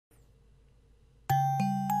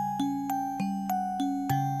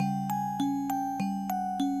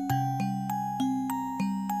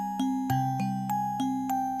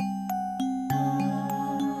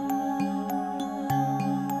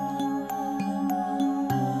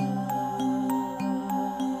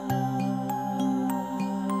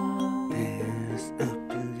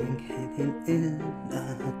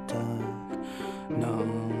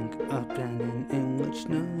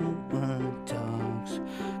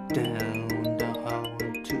down the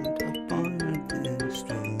hallway to the farthest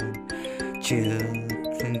room.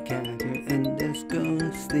 Children gather in this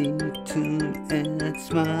ghostly tune and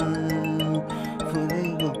smile, for they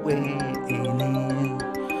were waiting in,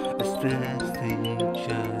 especially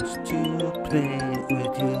just to play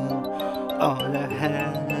with you. All the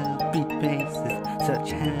happy faces, such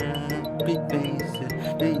happy faces,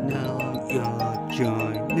 they know you'll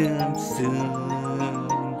join them soon.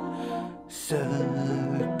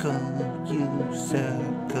 Circle you,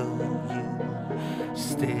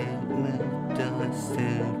 stay with us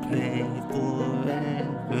and play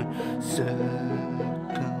forever. Circle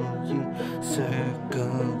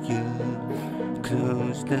you,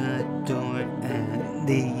 close the door and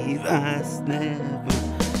leave us never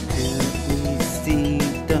till we see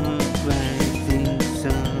the rising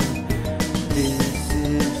sun. This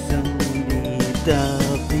is only the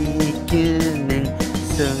beginning.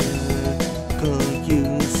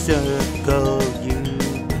 Circle you,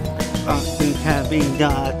 aren't we having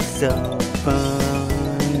lots of fun?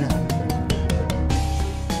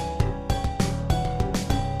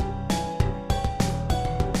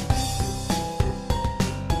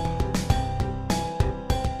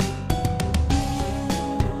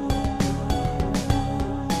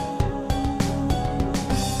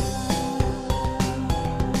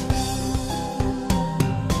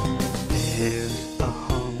 There's a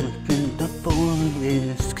home in the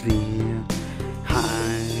forest clear,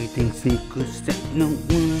 hiding secrets that no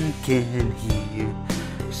one can hear.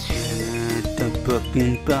 Shed the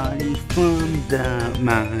broken body from the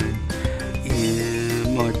mind,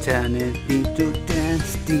 immortality to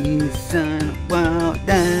dance the sun. While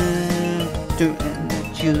laughter and the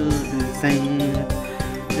children sing,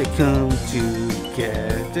 they come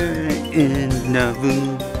together in the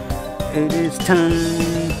room. It is time,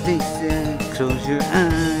 they said, close your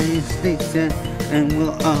eyes, they said, and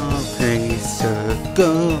we'll all play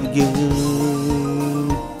circle you.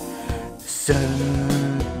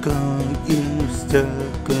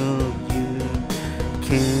 Circle you,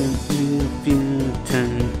 can you feel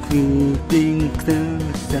time creeping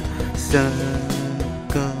closer?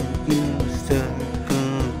 Circle you,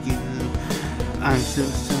 I'm so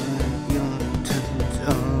sorry your time's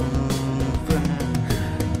over,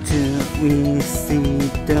 till we see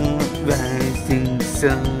the rising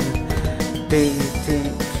sun. They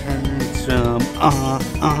take hands from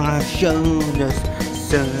our shoulders.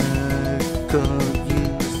 Circle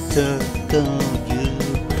you,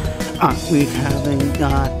 aren't we having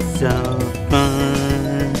lots of fun?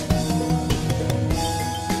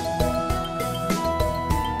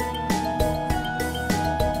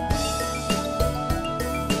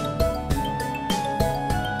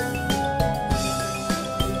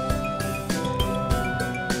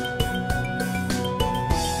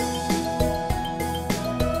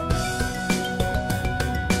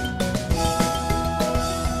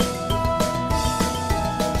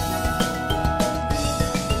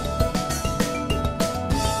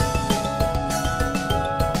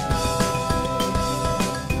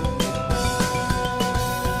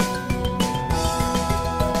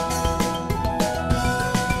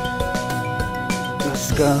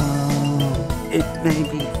 Go. It may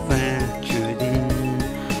be fractured in,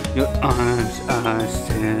 your arms are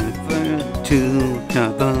severed to the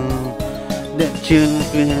bone. The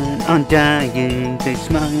children are dying, they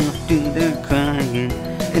smile through their crying,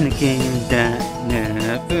 in a game that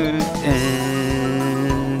never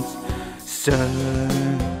ends. Circle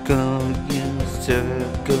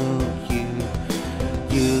you,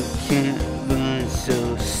 you can't run,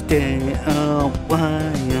 so stay a while.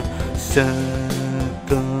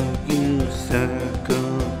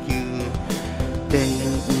 Circle you, they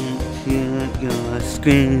won't hear your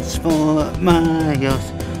screams for miles.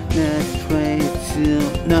 Let's wait till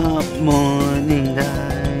the morning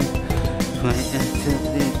light, wait until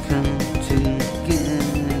they come to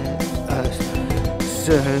get us.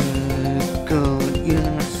 Circle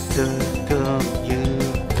you,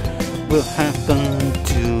 we'll have fun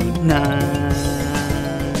tonight.